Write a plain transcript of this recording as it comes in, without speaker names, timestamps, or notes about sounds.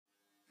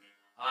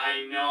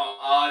I know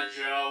all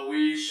your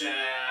wishes.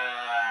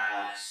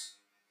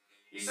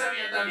 Y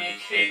sabía también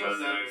que ibas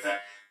a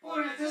regresar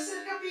por el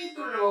tercer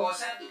capítulo. O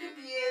sea, ¿tú qué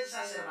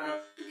piensas, hermano?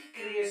 ¿Tú qué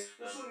crees?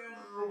 Yo soy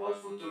un robot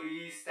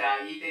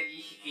futurista y te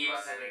dije que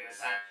ibas a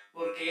regresar.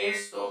 Porque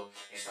esto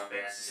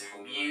apenas es el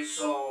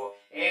comienzo.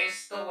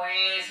 Esto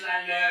es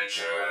la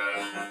leche.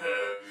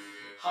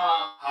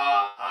 Ja,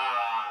 ja,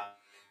 ja.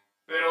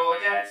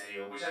 Pero ya en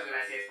serio, muchas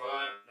gracias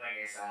por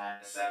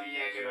regresar.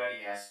 Sabía que lo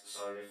harías.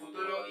 Soy del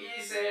futuro y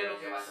sé lo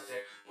que vas a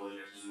hacer. Puedo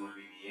leer tus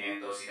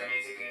movimientos y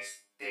también sé que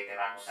este te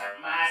va a gustar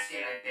más que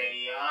el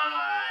anterior.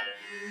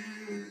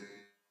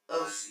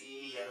 Oh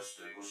sí, ya lo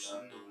estoy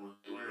gozando como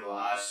tú lo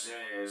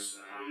haces.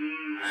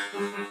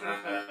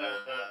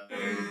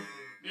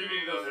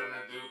 Bienvenido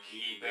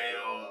Fernanduki,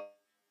 pero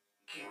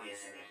 ¿qué voy a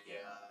saber yo?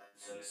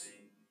 Solo soy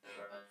un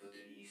robot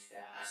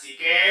futurista. Así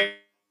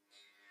que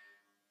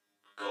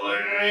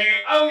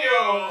 ¡corre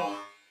audio!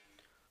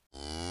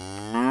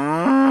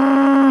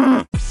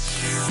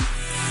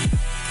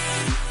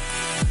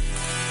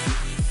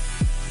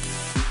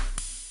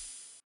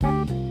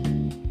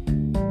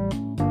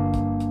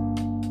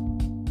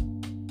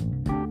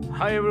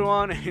 Hi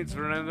everyone, it's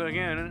Fernando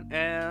again,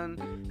 and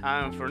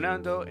I'm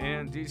Fernando,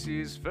 and this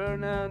is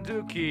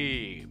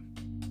Fernanduki.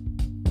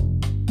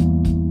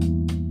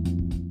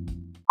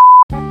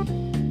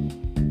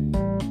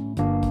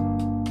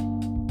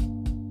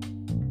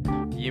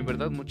 Y en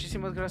verdad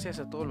muchísimas gracias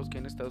a todos los que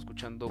han estado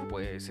escuchando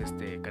pues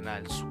este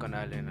canal, su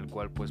canal en el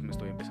cual pues me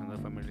estoy empezando a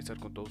familiarizar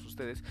con todos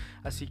ustedes.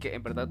 Así que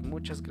en verdad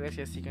muchas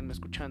gracias, síganme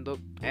escuchando,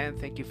 and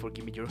thank you for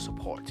giving me your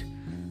support.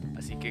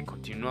 Así que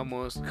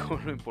continuamos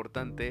con lo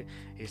importante.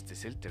 Este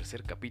es el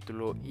tercer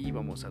capítulo y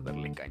vamos a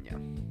darle caña.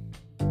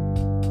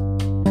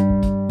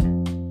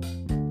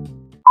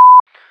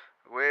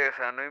 Güey, o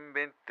sea, no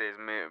inventes.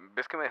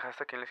 ¿Ves que me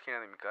dejaste aquí en la esquina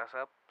de mi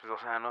casa? Pues, o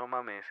sea, no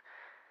mames.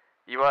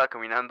 Iba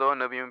caminando,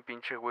 no vi un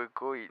pinche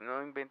hueco y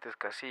no inventes,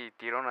 casi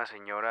tiro a una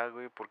señora,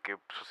 güey, porque,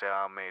 pues, o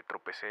sea, me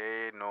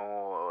tropecé,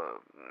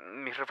 no...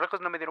 Mis reflejos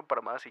no me dieron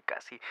para más y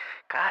casi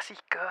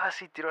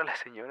tiro a la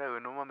señora,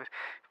 güey, no mames.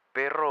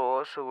 Perro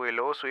oso, güey,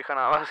 luego su hija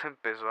nada más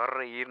empezó a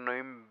reír, no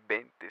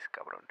inventes,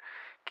 cabrón.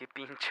 Qué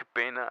pinche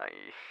pena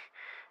y...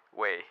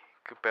 Güey,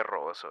 qué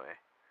perro oso,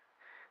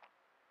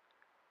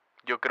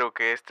 Yo creo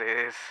que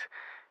este es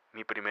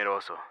mi primer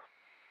oso.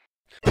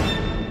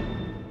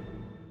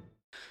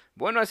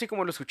 Bueno, así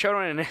como lo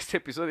escucharon en este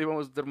episodio,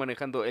 vamos a estar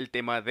manejando el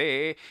tema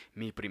de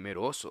mi primer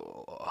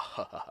oso.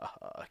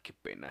 Qué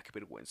pena, qué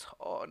vergüenza.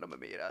 Oh, no me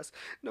miras,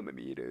 no me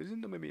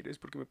mires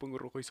porque me pongo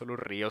rojo y solo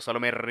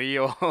me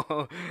río.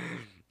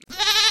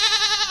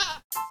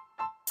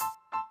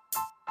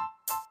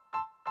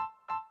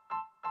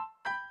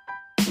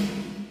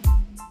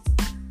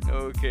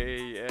 Ok,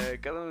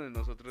 cada uno de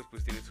nosotros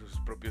pues tiene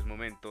sus propios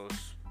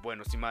momentos,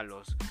 buenos y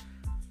malos.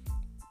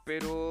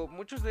 Pero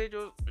muchos de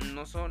ellos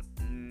no son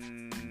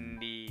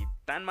ni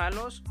tan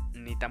malos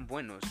ni tan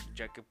buenos,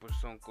 ya que pues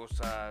son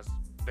cosas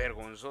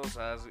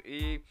vergonzosas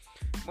y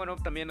bueno,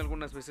 también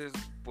algunas veces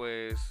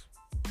pues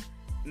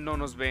no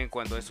nos ven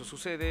cuando eso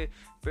sucede,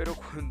 pero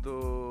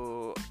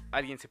cuando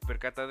alguien se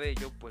percata de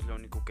ello, pues lo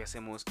único que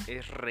hacemos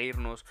es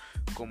reírnos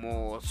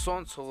como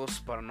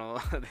sonsos, para no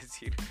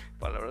decir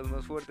palabras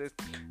más fuertes,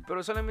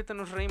 pero solamente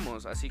nos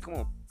reímos, así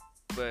como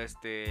pues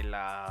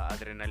la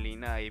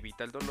adrenalina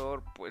evita el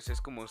dolor, pues es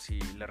como si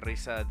la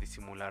risa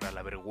disimulara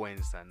la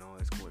vergüenza, ¿no?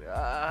 Es como de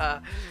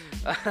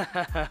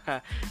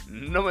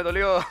no me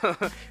dolió.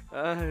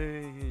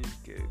 Ay,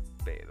 qué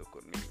pedo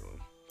conmigo.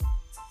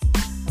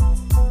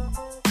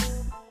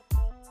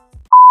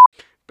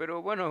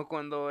 Pero bueno,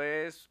 cuando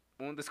es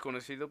un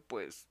desconocido,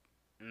 pues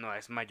no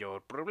es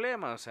mayor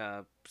problema, o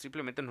sea,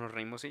 simplemente nos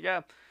reímos y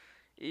ya.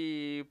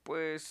 Y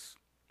pues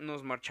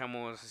nos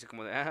marchamos así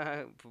como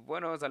de,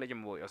 bueno, sale, yo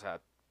me voy, o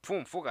sea,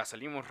 ¡pum! Fuga,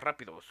 salimos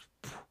rápidos,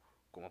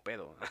 como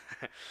pedo.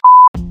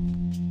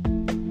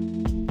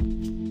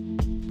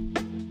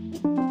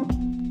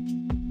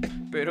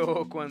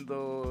 Pero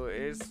cuando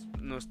es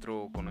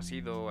nuestro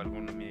conocido,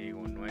 algún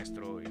amigo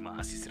nuestro, y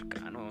más si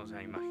cercano, o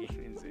sea,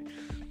 imagínense,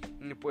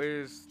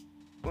 pues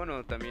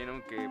bueno, también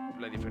aunque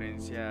la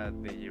diferencia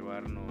de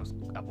llevarnos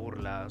a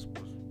burlas,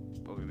 pues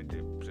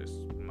obviamente pues,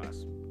 es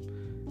más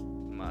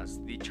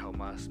dicha o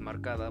más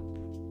marcada,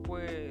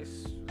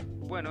 pues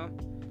bueno,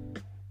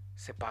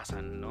 se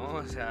pasan, ¿no?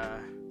 O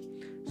sea,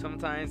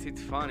 sometimes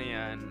it's funny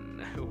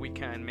and we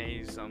can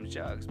make some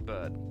jokes,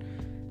 but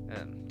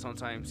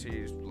sometimes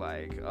it's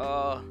like,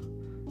 oh,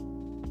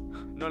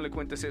 no le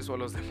cuentes eso a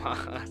los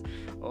demás,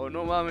 o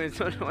no mames,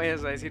 no lo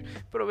vayas a decir,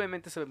 pero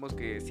obviamente sabemos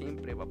que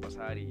siempre va a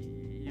pasar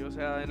y o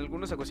sea, en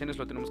algunas ocasiones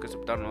lo tenemos que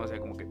aceptar, ¿no? O sea,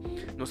 como que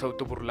nos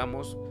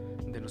autoburlamos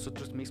de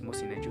nosotros mismos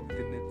sin ayuda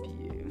de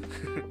nadie,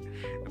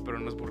 pero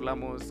nos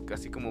burlamos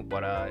casi como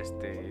para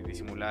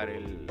disimular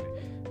el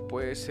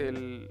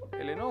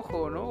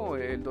enojo, ¿no?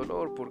 El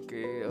dolor,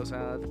 porque, o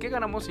sea, ¿qué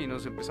ganamos si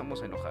nos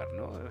empezamos a enojar,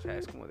 no? O sea,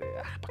 es como de,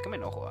 ¿para qué me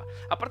enojo?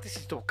 Aparte sí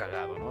estuvo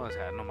cagado, ¿no? O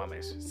sea, no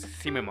mames,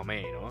 sí me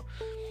mamé, ¿no?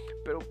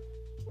 Pero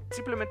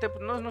simplemente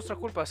pues, no es nuestra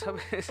culpa,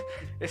 ¿sabes?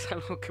 Es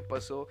algo que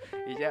pasó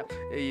y ya.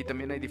 Y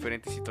también hay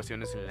diferentes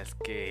situaciones en las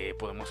que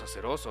podemos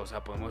hacer osos. O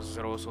sea, podemos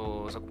hacer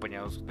osos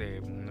acompañados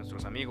de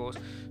nuestros amigos,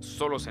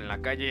 solos en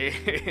la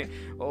calle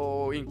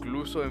o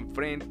incluso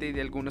enfrente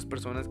de algunas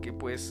personas que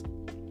pues,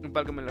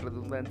 válgame la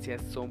redundancia,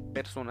 son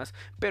personas,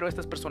 pero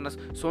estas personas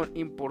son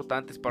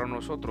importantes para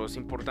nosotros,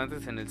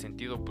 importantes en el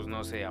sentido, pues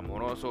no sé,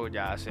 amoroso,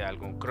 ya sea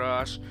algún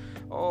crush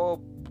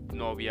o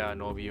novia,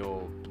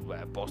 novio,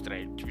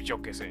 postre,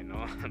 yo qué sé,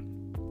 ¿no?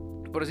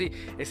 Pero sí,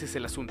 ese es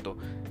el asunto.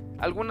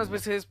 Algunas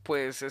veces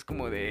pues es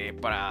como de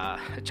para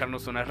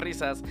echarnos unas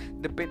risas,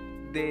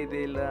 depende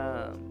de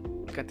la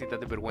cantidad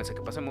de vergüenza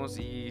que pasemos.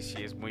 Y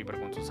si es muy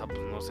vergonzosa,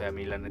 pues no sé, a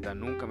mí la neta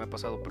nunca me ha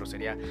pasado, pero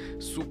sería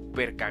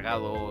súper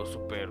cagado,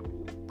 súper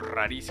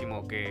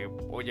rarísimo que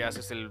oye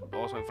haces el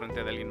oso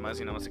enfrente de alguien más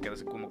y nada más se queda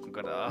así como con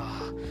cara,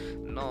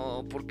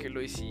 no, ¿por qué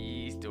lo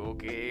hiciste? ¿O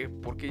qué?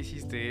 ¿Por qué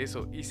hiciste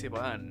eso? Y se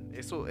van.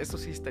 Eso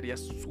sí estaría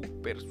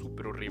súper,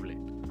 súper horrible.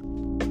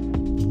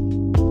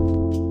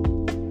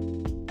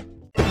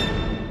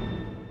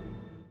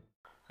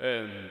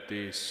 And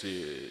this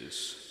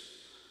is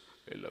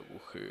el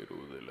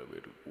agujero de la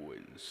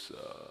vergüenza,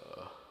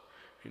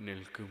 en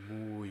el que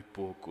muy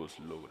pocos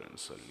logran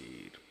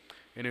salir,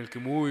 en el que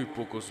muy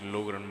pocos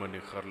logran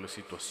manejar la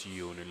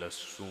situación, el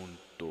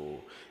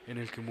asunto, en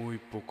el que muy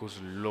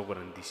pocos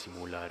logran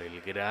disimular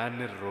el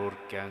gran error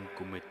que han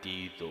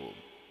cometido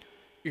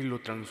y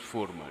lo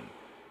transforman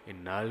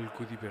en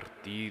algo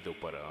divertido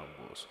para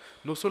ambos,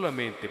 no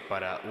solamente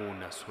para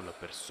una sola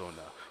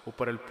persona o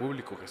para el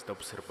público que está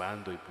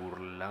observando y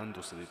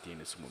burlándose de ti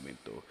en ese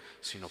momento,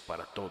 sino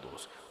para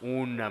todos,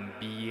 un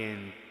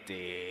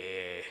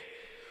ambiente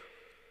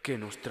que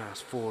nos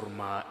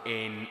transforma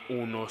en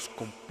unos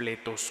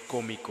completos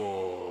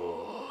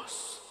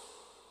cómicos.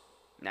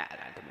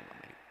 Nada, no me mamé.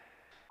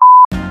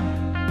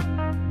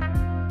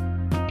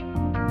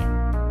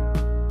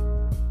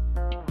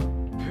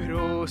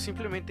 Pero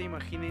simplemente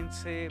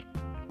imagínense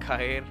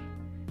caer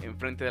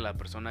enfrente de la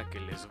persona que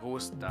les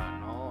gusta,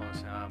 ¿no? O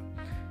sea,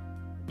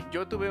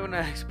 yo tuve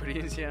una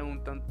experiencia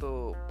un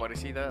tanto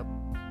parecida,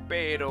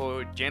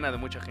 pero llena de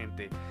mucha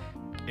gente.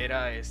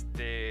 Era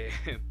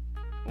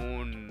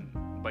un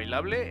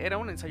bailable, era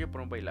un ensayo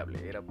para un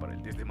bailable, era para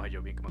el 10 de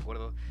mayo, bien que me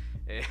acuerdo.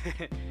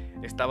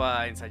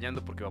 Estaba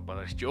ensayando porque iba a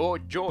pasar, yo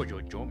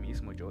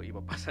mismo iba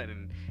a pasar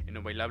en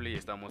un bailable y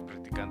estábamos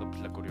practicando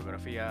pues, la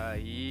coreografía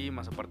y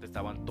más aparte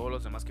estaban todos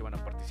los demás que iban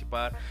a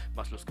participar,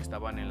 más los que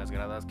estaban en las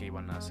gradas que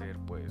iban a hacer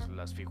pues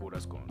las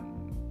figuras con...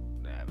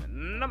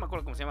 no me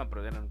acuerdo cómo se llaman,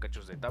 pero eran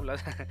cachos de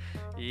tablas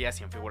y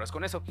hacían figuras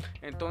con eso.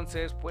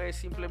 Entonces pues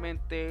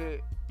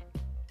simplemente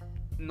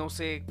no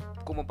sé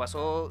cómo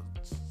pasó,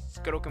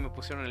 creo que me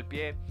pusieron el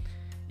pie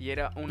y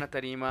era una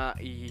tarima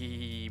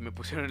y me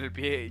pusieron el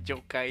pie,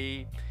 yo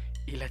caí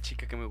y la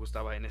chica que me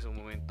gustaba en ese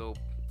momento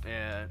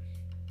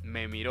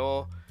me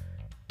miró,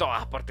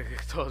 aparte que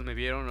todos me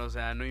vieron, o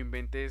sea, no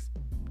inventes,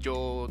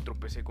 yo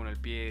tropecé con el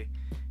pie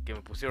que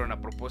me pusieron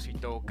a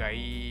propósito,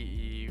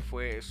 caí y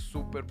fue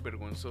súper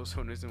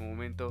vergonzoso en ese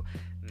momento,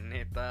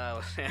 neta,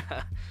 o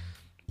sea,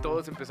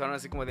 todos empezaron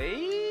así como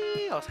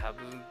de, o sea,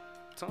 pues,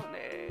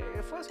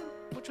 fue hace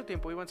mucho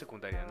tiempo, iba en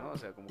secundaria, ¿no? O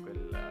sea, como que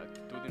la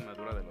actitud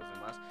inmadura de los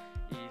demás.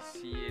 Y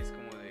sí es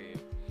como de,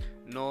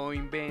 no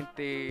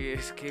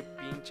inventes, qué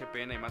pinche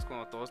pena. Y más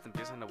cuando todos te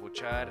empiezan a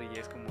buchar y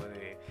es como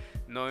de,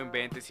 no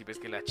inventes. Y ves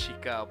que la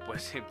chica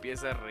pues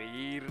empieza a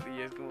reír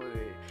y es como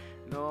de,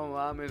 no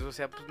mames, o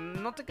sea, pues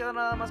no te queda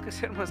nada más que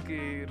hacer más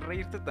que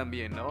reírte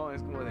también, ¿no?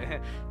 Es como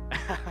de,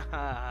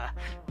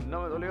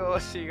 no me dolió,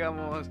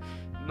 sigamos,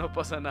 no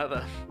pasa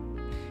nada.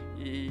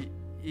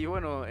 Y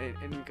bueno,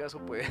 en mi caso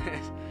pues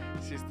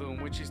sí estuvo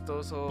muy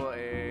chistoso,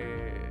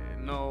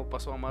 no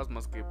pasó más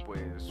que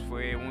pues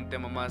fue un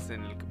tema más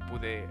en el que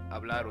pude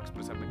hablar o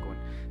expresarme con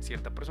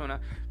cierta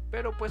persona,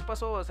 pero pues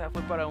pasó, o sea,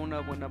 fue para una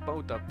buena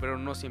pauta, pero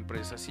no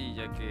siempre es así,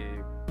 ya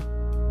que...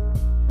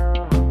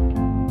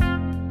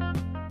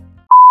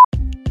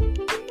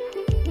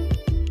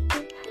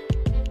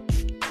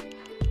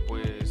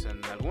 pues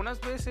en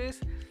algunas veces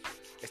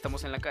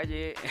estamos en la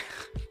calle...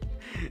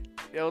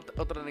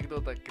 Otra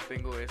anécdota que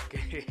tengo es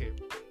que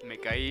me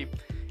caí,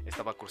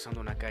 estaba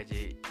cruzando una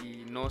calle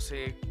y no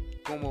sé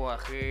cómo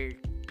bajé,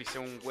 pisé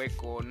un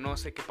hueco, no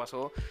sé qué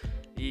pasó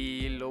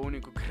y lo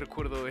único que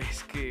recuerdo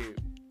es que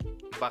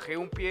bajé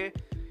un pie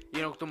y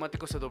en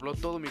automático se dobló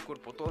todo mi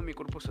cuerpo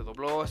se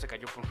dobló, se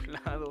cayó por un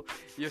lado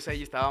y o sea,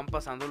 ahí estaban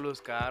pasando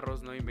los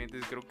carros, no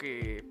inventes, creo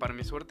que para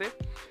mi suerte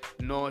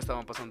no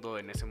estaban pasando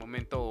en ese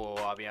momento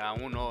o había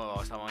uno,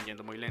 o estaban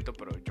yendo muy lento,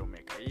 pero yo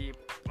me caí,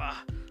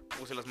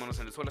 puse las manos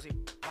en el suelo así,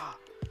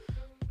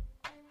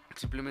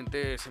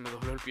 simplemente se me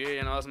dobló el pie y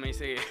ya nada más me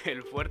hice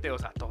el fuerte, o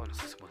sea, todos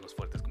nos hacemos los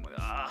fuertes como de,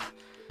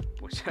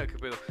 pues ya, qué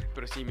pedo,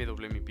 pero sí me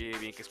doblé mi pie,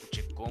 bien que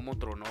escuché cómo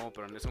tronó,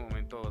 pero en ese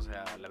momento, o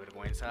sea, la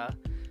vergüenza,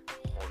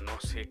 o no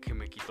sé qué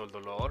me quitó el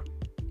dolor,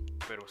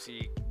 pero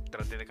sí,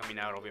 traté de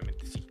caminar,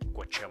 obviamente sí,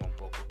 coacheaba un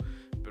poco,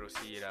 pero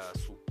sí era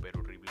súper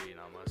horrible y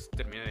nada más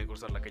terminé de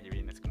cruzar la calle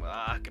bien, así como,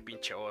 qué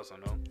pinche oso,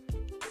 ¿no?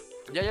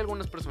 Y hay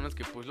algunas personas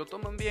que pues lo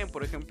toman bien.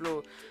 Por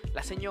ejemplo,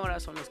 las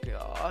señoras son las que,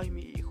 ay,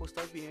 mi hijo,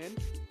 ¿estás bien?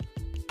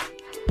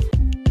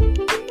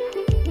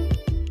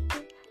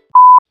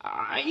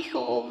 Ay,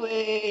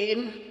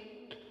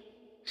 joven,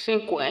 ¿se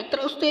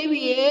encuentra usted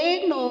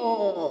bien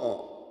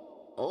o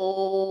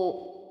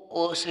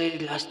se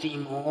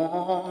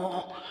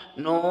lastimó?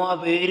 No, a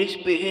ver,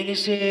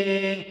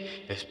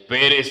 espérese.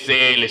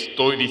 Espérese, le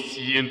estoy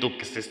diciendo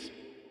que se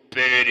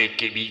espere,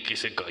 que vi que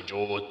se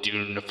cayó,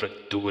 tiene una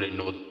fractura y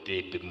no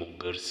debe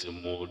moverse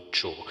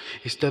mucho.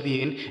 Está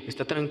bien,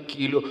 está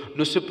tranquilo,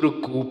 no se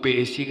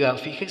preocupe, siga,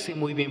 fíjese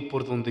muy bien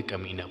por dónde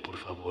camina, por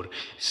favor.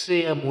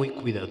 Sea muy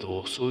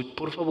cuidadoso,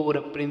 por favor,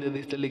 aprenda de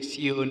esta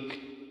lección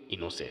y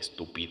no sea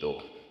estúpido.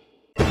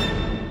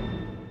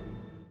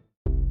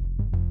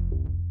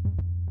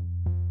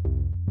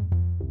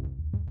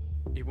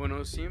 Y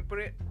bueno,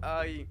 siempre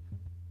hay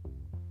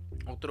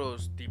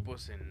otros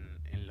tipos en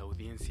la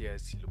audiencia,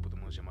 si lo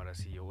podemos llamar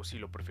así, o si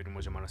lo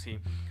preferimos llamar así,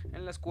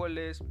 en las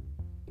cuales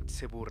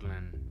se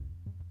burlan,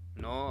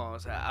 ¿no? O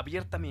sea,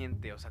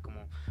 abiertamente, o sea,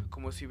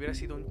 como si hubiera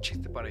sido un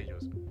chiste para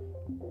ellos.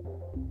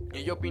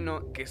 Y yo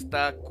opino que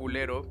está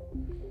culero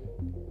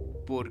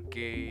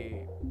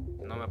porque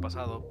no me ha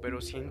pasado, pero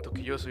siento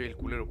que yo soy el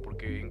culero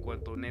porque en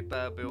cuanto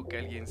neta veo que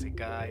alguien se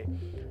cae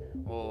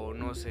o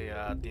no sé,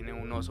 tiene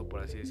un oso,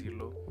 por así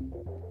decirlo,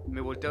 me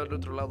volteo al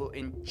otro lado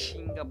en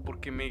chinga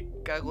porque me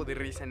cago de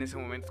risa en ese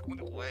momento. Es como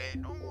de, güey,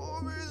 no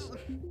mames.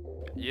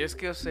 Y es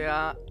que, o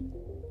sea,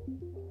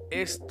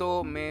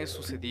 esto me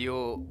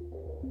sucedió.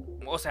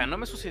 O sea, no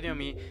me sucedió a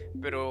mí,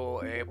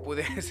 pero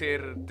pude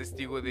ser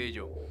testigo de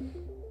ello.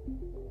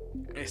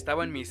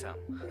 Estaba en misa.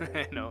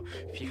 No,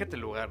 fíjate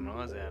el lugar, ¿no?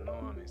 O sea,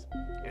 no mames.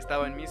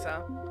 Estaba en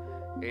misa.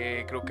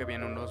 Creo que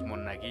habían unos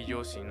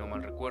monaguillos, si no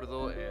mal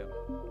recuerdo.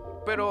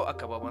 Pero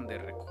acababan de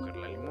recoger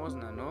la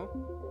limosna, ¿no?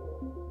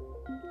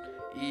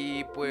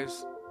 Y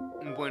pues,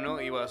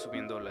 bueno, iba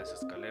subiendo las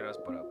escaleras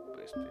para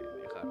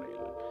dejar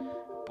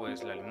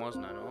pues la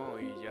limosna, ¿no?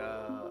 Y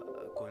ya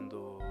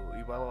cuando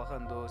iba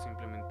bajando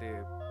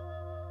simplemente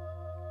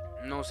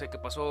no sé qué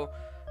pasó,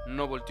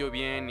 no volteó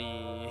bien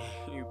y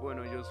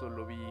bueno, yo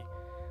solo vi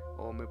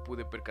o me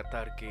pude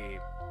percatar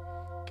que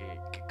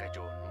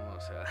cayó, ¿no?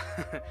 O sea,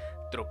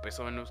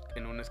 tropezó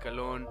en un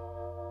escalón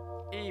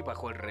y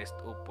bajó el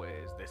resto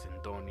pues de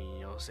sentón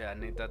y, o sea,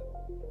 neta,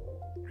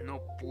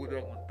 no pude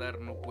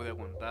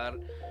aguantar.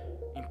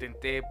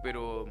 Intenté,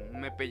 pero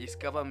me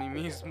pellizcaba a mí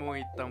mismo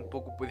y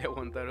tampoco pude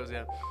aguantar, o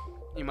sea,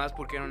 y más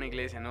porque era una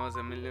iglesia, ¿no? O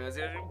sea, me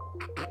hacía...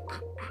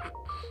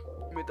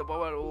 Me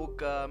tapaba la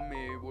boca,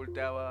 me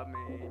volteaba,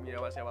 me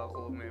miraba hacia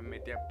abajo, me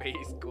metía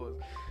pellizcos.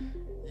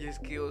 Y es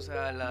que, o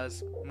sea,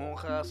 las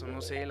monjas, o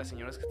no sé, las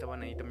señoras que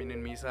estaban ahí también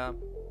en misa,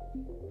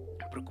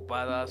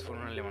 preocupadas,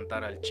 fueron a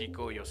levantar al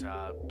chico y, o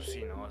sea, pues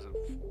sí, ¿no? O sea,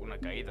 una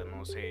caída,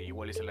 no sé,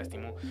 igual y se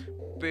lastimó.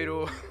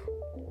 Pero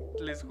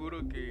les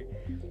juro que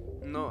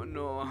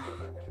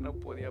no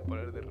podía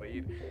parar de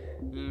reír.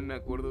 Me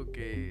acuerdo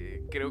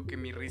que creo que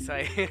mi risa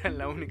era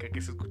la única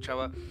que se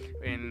escuchaba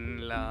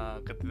en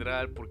la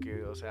catedral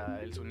porque, o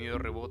sea, el sonido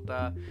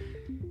rebota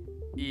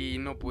y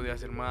no pude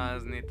hacer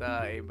más,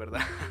 neta, en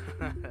verdad.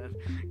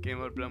 Qué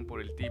mal plan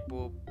por el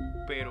tipo,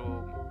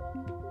 pero,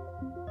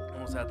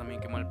 o sea,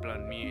 también qué mal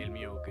plan el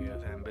mío, que, o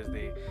sea, en vez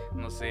de,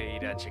 no sé,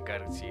 ir a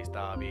checar si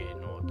estaba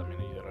bien o también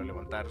ayudar a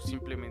levantar,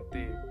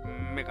 simplemente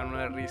me ganó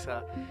la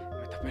risa,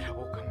 me tapé la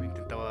boca, me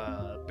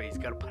intentaba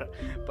pellizcar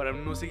para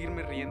no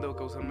seguirme riendo o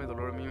causarme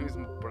dolor a mí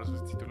mismo, para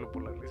sustituirlo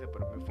por la risa,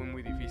 pero me fue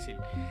muy difícil.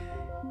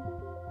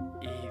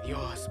 Y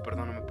Dios,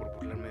 perdóname por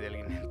burlarme de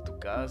alguien en tu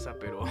casa,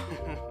 pero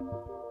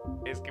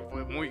es que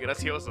fue muy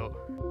gracioso.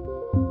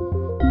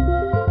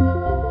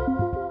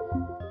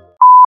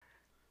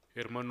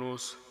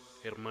 Hermanos,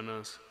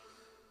 hermanas,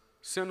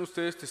 sean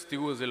ustedes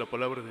testigos de la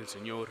palabra del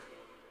Señor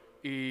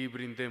y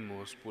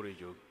brindemos por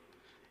ello.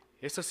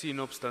 Es así,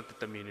 no obstante,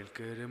 también el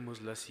que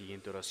haremos la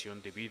siguiente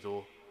oración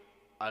debido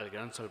al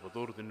gran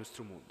Salvador de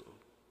nuestro mundo.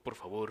 Por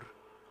favor,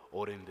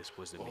 oren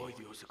después de mí. Ay,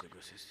 Dios, que no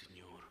sé,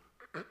 Señor.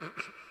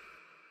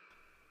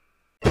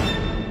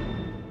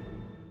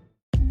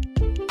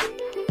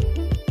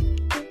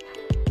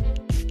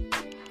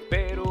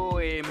 Pero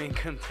me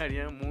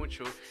encantaría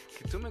mucho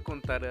que tú me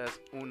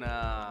contaras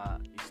una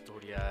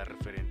historia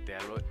referente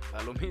a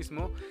lo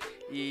mismo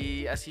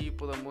y así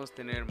podamos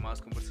tener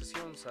más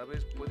conversación,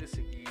 ¿sabes? Puedes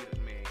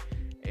seguirme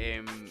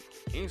en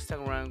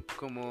Instagram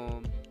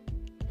como,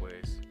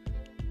 pues,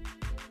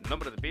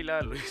 nombre de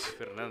pila, Luis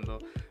Fernando,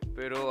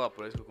 pero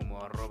aparezco como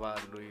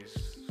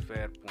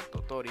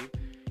 @luisfer.tori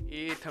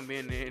y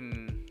también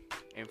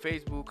en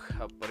Facebook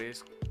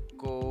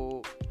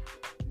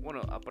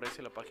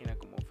aparece la página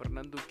como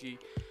Fernanduki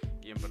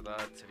y en verdad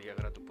sería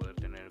grato poder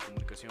tener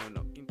comunicación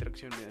o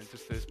interacción entre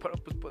ustedes para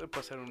pues, poder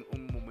pasar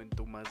un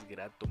momento más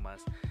grato,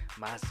 más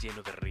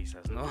lleno de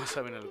risas, ¿no?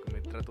 Saben a lo que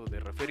me trato de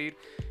referir.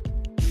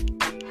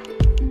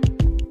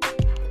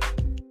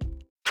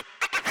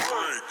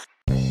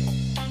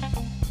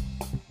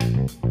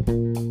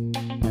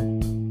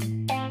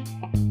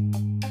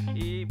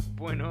 Y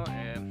bueno,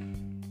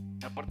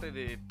 aparte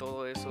de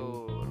todo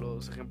eso,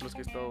 los ejemplos ejemplos que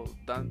he estado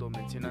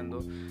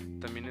mencionando,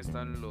 también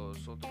están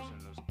los otros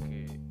en los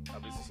que a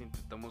veces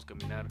intentamos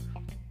caminar,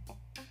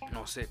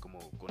 no sé, como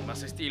con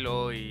más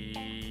estilo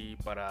y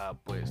para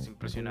pues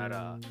impresionar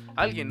a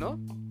alguien, ¿no?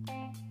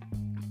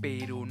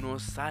 Pero no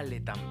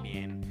sale tan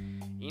bien.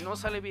 Y no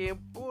sale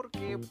bien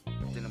porque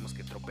tenemos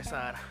que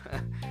tropezar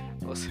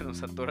o se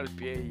nos atora el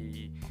pie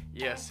y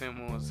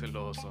hacemos el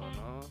oso,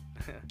 ¿no?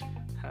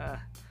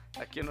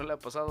 ¿A quién no le ha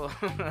pasado?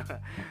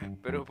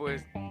 Pero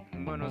pues,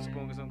 bueno,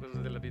 supongo que son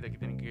cosas de la vida que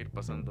tienen que ir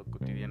pasando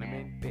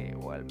cotidianamente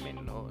o al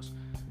menos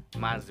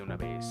más de una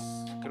vez.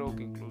 Creo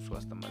que incluso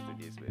hasta más de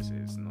 10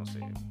 veces, no sé.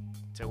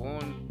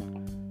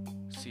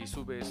 Según si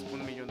subes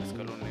 1 millón de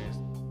escalones,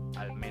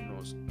 al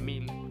menos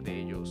 1000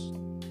 de ellos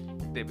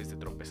debes de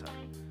tropezar.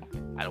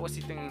 Algo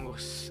así tengo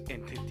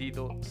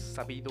entendido,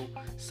 sabido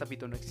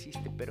no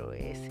existe, pero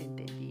es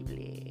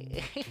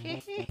entendible.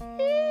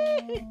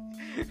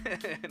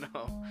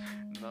 No,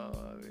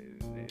 a ver,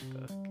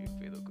 neta, qué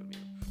pedo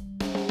conmigo.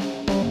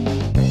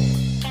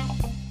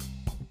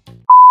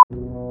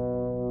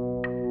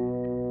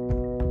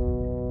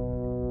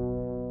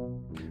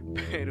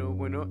 Pero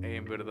bueno,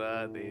 en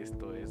verdad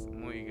esto es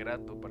muy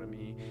grato para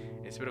mí.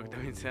 Espero que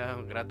también sea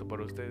grato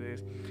para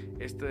ustedes.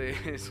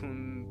 Este es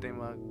un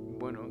tema,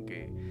 bueno,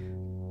 que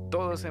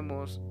todos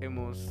hemos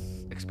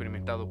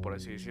experimentado, por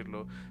así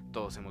decirlo.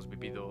 Todos hemos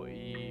vivido.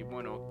 Y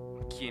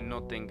bueno, quien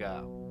no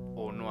tenga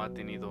o no ha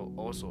tenido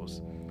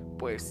osos,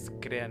 pues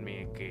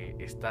créanme que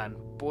están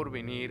por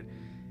venir.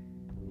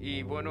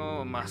 Y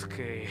bueno, más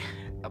que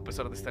a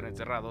pesar de estar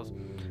encerrados,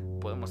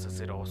 podemos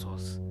hacer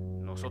osos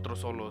nosotros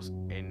solos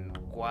en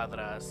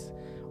cuadras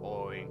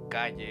o en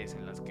calles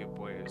en las que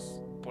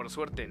pues por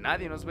suerte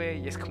nadie nos ve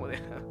y es como de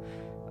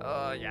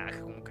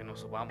ya como que nos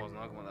subamos,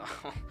 ¿no? Como de,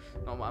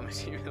 no mames,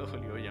 si me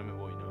dolió, ya me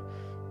voy,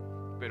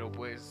 ¿no? Pero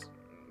pues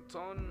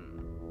son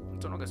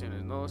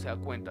ocasiones, no se da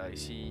cuenta. Y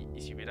si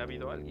hubiera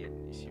habido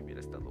alguien, y si hubiera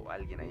estado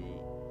alguien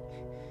ahí,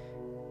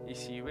 y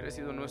si hubiera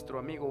sido nuestro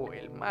amigo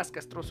el más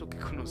castroso que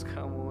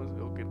conozcamos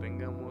o que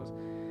tengamos,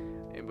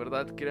 en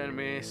verdad,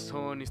 créanme,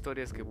 son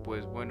historias que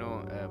pues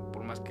bueno,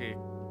 por más que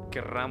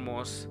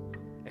querramos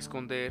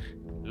esconder,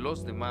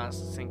 los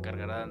demás se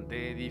encargarán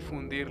de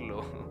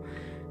difundirlo.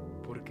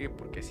 ¿Por qué?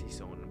 Porque así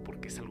son,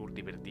 porque es algo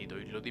divertido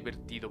y lo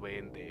divertido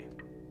vende.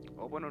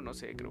 O bueno, no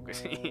sé, creo que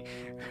sí.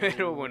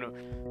 Pero bueno.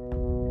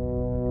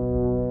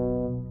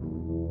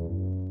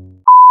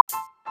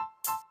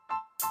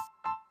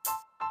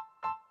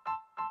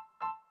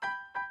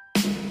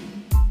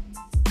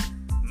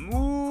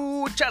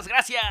 Muchas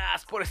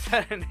gracias por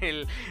estar en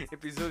el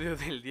episodio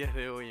del día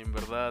de hoy. En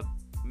verdad,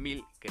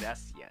 mil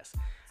gracias.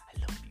 I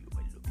love you,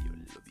 I love you,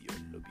 I love you, I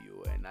love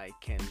you, and I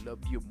can love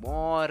you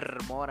more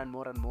and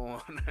more and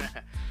more.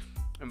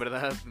 En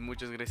verdad,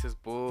 muchas gracias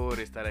por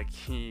estar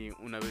aquí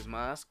una vez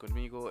más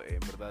conmigo.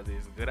 En verdad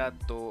es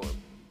grato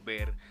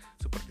ver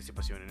su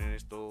participación en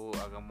esto.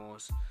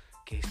 Hagamos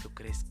que esto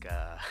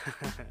crezca.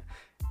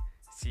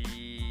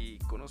 Si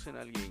conocen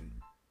a alguien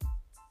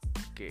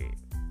que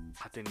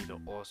ha tenido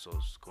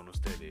osos con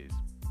ustedes,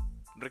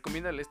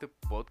 recomiéndale este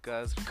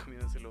podcast,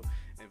 recomiéndaselo,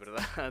 en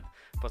verdad.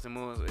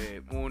 Pasemos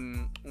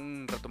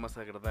un rato más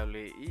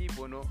agradable y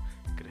bueno,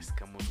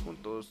 crezcamos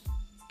juntos.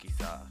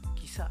 Quizá,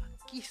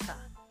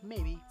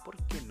 maybe, ¿por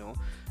qué no?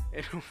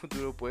 En un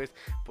futuro pues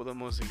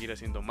podamos seguir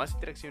haciendo más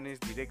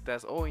interacciones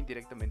directas o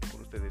indirectamente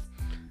con ustedes.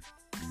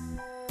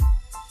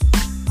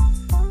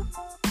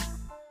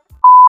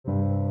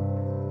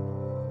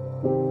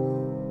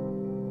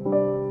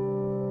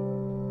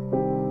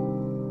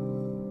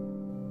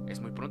 Es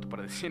muy pronto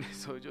para decir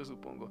eso, yo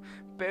supongo,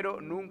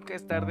 pero nunca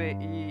es tarde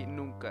y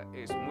nunca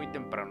es muy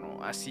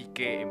temprano. Así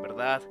que en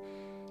verdad,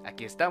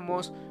 aquí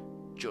estamos.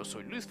 Yo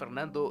soy Luis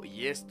Fernando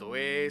y esto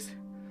es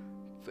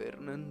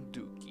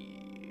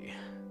Fernanduki.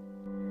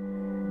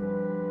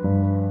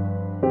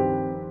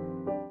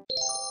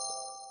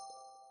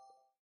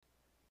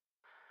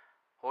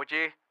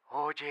 Oye,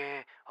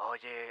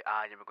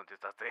 ya me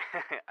contestaste.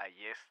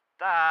 Ahí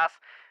estás.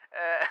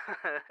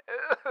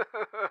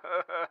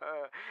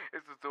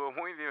 Esto estuvo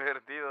muy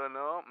divertido,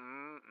 ¿no?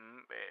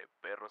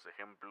 Perros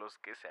ejemplos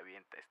que se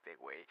avienta este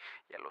güey.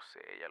 Ya lo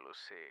sé.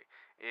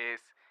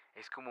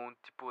 Es como un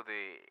tipo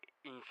de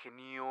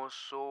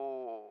ingenioso.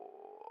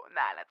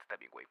 Nada, está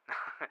bien, güey.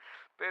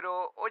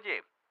 Pero,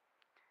 oye,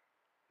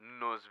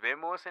 nos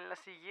vemos en la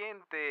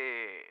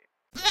siguiente.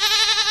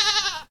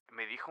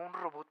 Me dijo un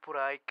robot por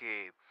ahí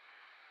que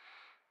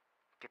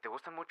te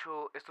gustan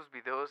mucho estos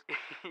videos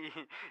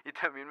y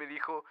también me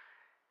dijo,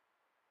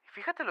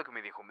 fíjate lo que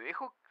me dijo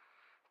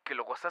que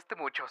lo gozaste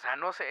mucho. O sea,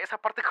 no sé, esa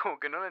parte como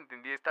que no la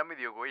entendí, está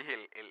medio güey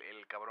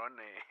el cabrón,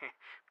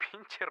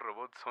 pinche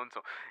robot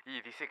sonso,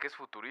 y dice que es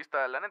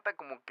futurista. La neta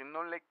como que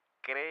no le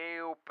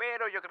creo,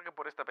 pero yo creo que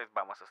por esta vez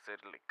vamos a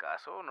hacerle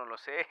caso, no lo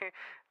sé.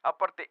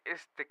 Aparte,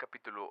 este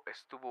capítulo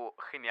estuvo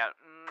genial.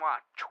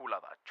 ¡Mua!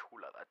 Chulada.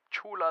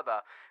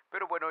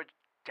 Pero bueno,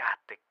 ya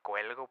te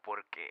cuelgo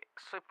porque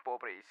soy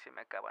pobre y se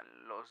me acaban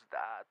los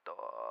datos.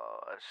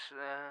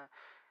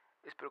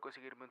 Espero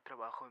conseguirme un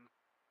trabajo en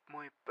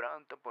muy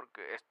pronto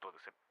porque esto de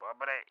ser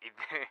pobre y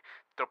de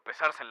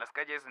tropezarse en las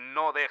calles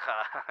no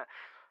deja.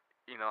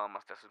 Y nada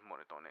más te haces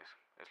moretones,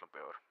 es lo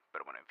peor.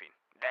 Pero bueno, en fin.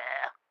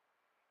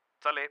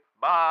 Sale,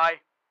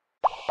 bye.